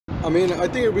I mean, I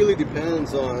think it really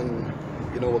depends on,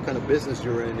 what kind of business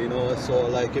you're in, So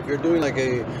like if you're doing like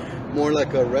a more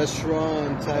like a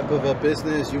restaurant type of a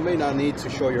business, you may not need to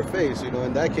show your face,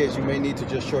 In that case, you may need to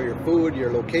just show your food,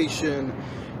 your location,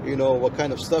 what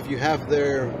kind of stuff you have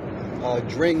there,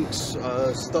 drinks,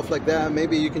 stuff like that.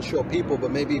 Maybe you can show people, but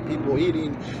maybe people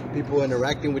eating, people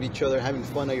interacting with each other, having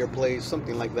fun at your place,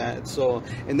 something like that. So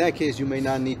in that case, you may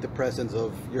not need the presence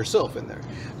of yourself in there.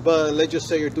 But let's just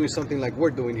say you're doing something like we're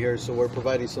doing here, so we're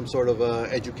providing some sort of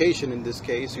education in this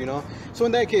case, So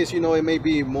in that case, it may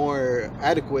be more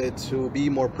adequate to be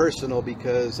more personal,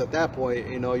 because at that point,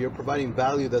 you're providing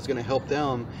value that's going to help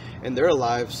them in their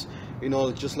lives,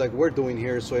 just like we're doing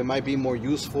here. So it might be more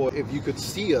useful if you could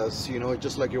see us,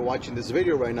 just like you're watching this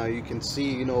video right now. You can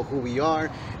see, who we are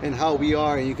and how we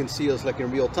are, and you can see us like in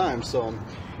real time. So,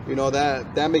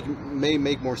 that may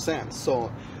make more sense.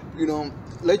 So,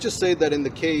 let's just say that in the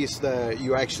case that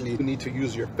you actually need to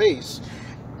use your face,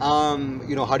 how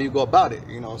do you go about it?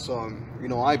 So,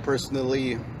 I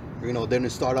personally, didn't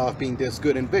start off being this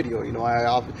good in video.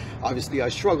 I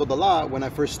struggled a lot when I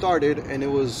first started, and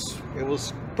it was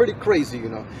pretty crazy.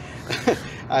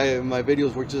 My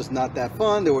videos were just not that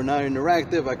fun. They were not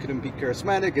interactive. I couldn't be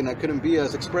charismatic, and I couldn't be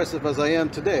as expressive as I am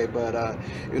today. But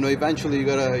eventually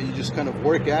you just kind of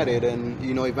work at it, and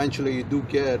eventually you do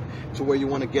get to where you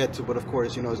want to get to. But of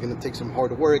course, it's going to take some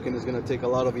hard work, and it's going to take a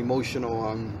lot of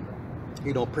emotional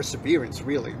perseverance,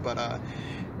 really. But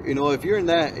if you're in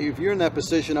that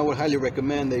position, I would highly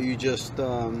recommend that you just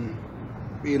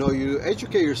you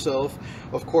educate yourself,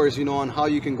 of course, on how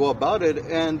you can go about it,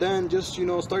 and then just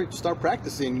start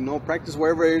practicing. Practice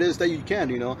wherever it is that you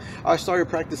can. I started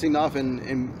practicing off,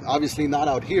 and obviously not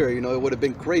out here. It would have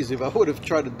been crazy if I would have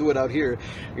tried to do it out here.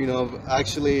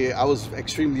 Actually, I was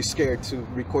extremely scared to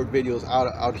record videos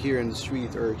out here in the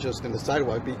street or just in the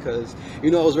sidewalk, because I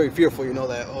was very fearful,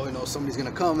 that somebody's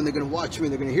gonna come and they're gonna watch me,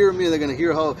 they're gonna hear me, they're gonna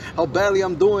hear how badly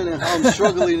I'm doing and how I'm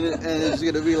struggling, and it's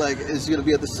gonna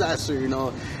be a disaster,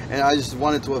 And I just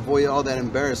wanted to avoid all that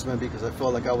embarrassment, because I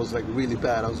felt like I was like really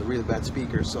bad. I was a really bad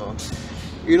speaker. So,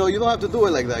 you don't have to do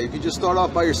it like that. You can just start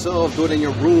off by yourself, do it in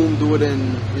your room, do it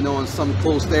in, in some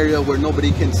closed area where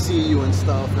nobody can see you and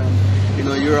stuff. And,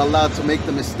 you're allowed to make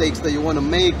the mistakes that you want to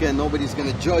make, and nobody's going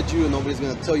to judge you, and nobody's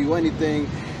going to tell you anything.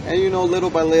 And, little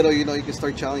by little, you can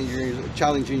start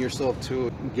challenging yourself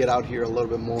to get out here a little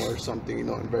bit more or something,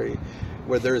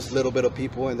 where there's a little bit of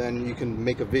people, and then you can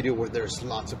make a video where there's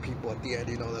lots of people at the end.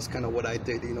 That's kind of what I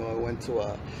did.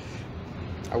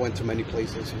 I went to many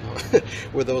places,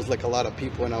 where there was like a lot of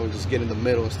people, and I would just get in the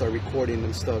middle and start recording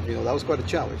and stuff. That was quite a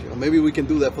challenge. Maybe we can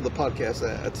do that for the podcast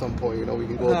at some point. We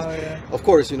can go. Oh, yeah. Of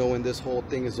course, when this whole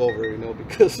thing is over,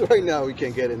 because right now we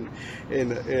can't get in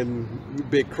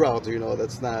big crowds.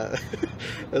 That's not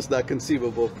that's not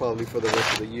conceivable probably for the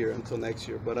rest of the year until next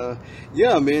year. But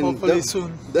yeah, I mean, hopefully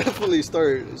soon. Definitely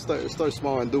start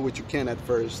small and do what you can at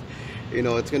first.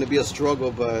 It's going to be a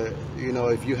struggle, but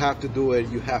if you have to do it,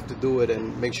 you have to do it,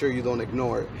 and make sure you don't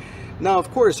ignore it. Now,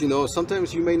 of course,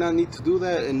 sometimes you may not need to do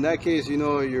that. In that case,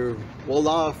 you're well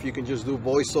off. You can just do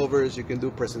voiceovers. You can do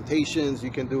presentations. You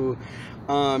can do,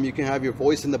 you can have your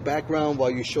voice in the background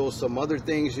while you show some other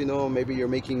things. Maybe you're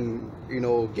making,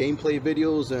 gameplay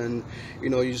videos, and you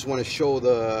just want to show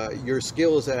your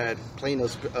skills at playing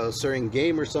a certain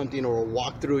game or something, or a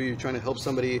walkthrough. You're trying to help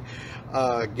somebody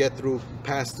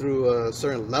pass through a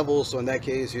certain level. So in that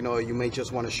case, you may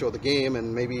just want to show the game,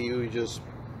 and maybe you just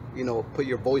put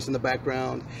your voice in the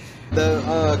background.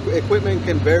 The equipment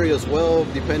can vary as well,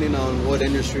 depending on what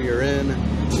industry you're in.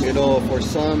 For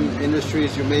some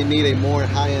industries you may need a more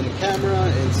high-end camera,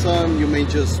 and some you might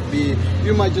just be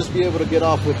able to get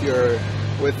off with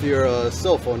your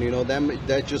cell phone.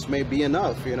 That just may be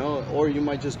enough, or you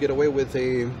might just get away with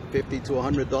a $50 to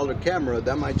 $100 camera.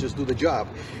 That might just do the job,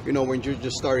 when you're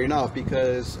just starting off.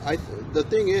 Because the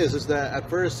thing is that at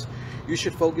first you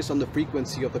should focus on the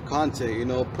frequency of the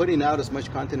content, putting out as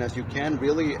much content as you can,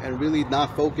 really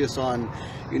not focus on,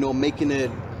 making it,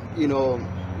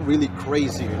 really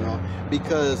crazy,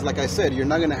 because like I said, you're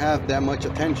not going to have that much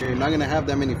attention. You're not going to have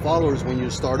that many followers when you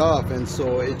start off. And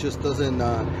so it just doesn't,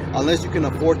 unless you can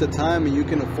afford the time and you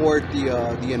can afford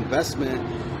the investment,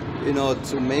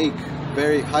 to make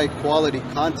very high quality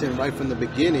content right from the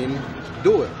beginning,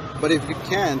 do it. But if you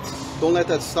can't, don't let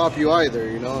that stop you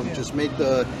either. Just make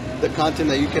the content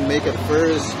that you can make at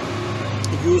first.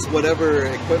 Use whatever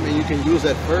equipment you can use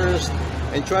at first,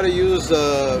 and try to use.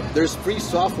 There's free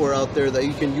software out there that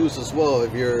you can use as well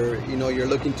if you're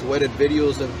looking to edit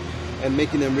videos and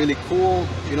making them really cool.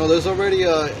 You know, there's already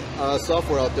a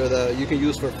software out there that you can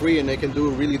use for free, and they can do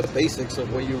really the basics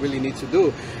of what you really need to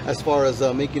do as far as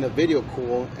making a video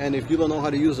cool. And if you don't know how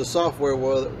to use the software,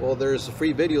 well, there's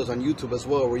free videos on YouTube as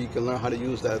well where you can learn how to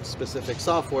use that specific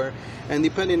software. And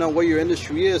depending on what your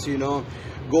industry is, you know,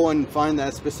 go and find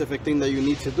that specific thing that you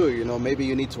need to do. You know, maybe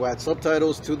you need to add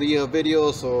subtitles to the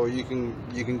video, so you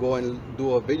can go and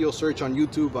do a video search on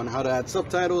YouTube on how to add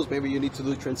subtitles. Maybe you need to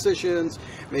do transitions.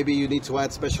 Maybe you need to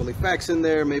add special effects in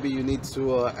there. Maybe you need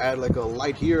to add like a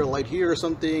light here or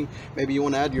something. Maybe you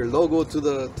want to add your logo to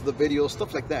the video,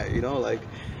 stuff like that. You know, like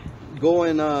go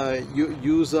and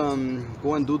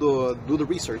go and do the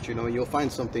research, you know, and you'll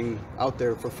find something out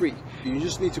there for free. You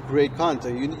just need to create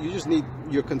content. You just need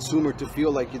your consumer to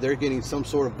feel like they're getting some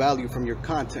sort of value from your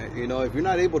content. You know, if you're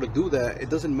not able to do that, it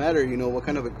doesn't matter, you know, what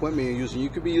kind of equipment you're using. You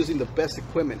could be using the best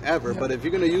equipment ever, but if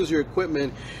you're going to use your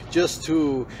equipment just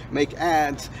to make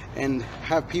ads and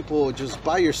have people just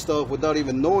buy your stuff without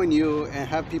even knowing you, and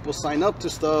have people sign up to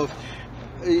stuff,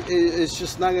 it's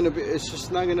just not gonna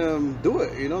do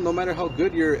it. You know, no matter how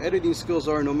good your editing skills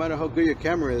are, no matter how good your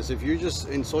camera is, if you're just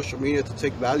in social media to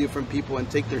take value from people and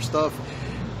take their stuff,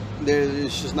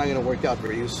 it's just not gonna work out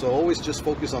for you. So always just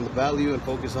focus on the value and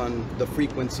focus on the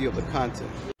frequency of the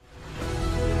content.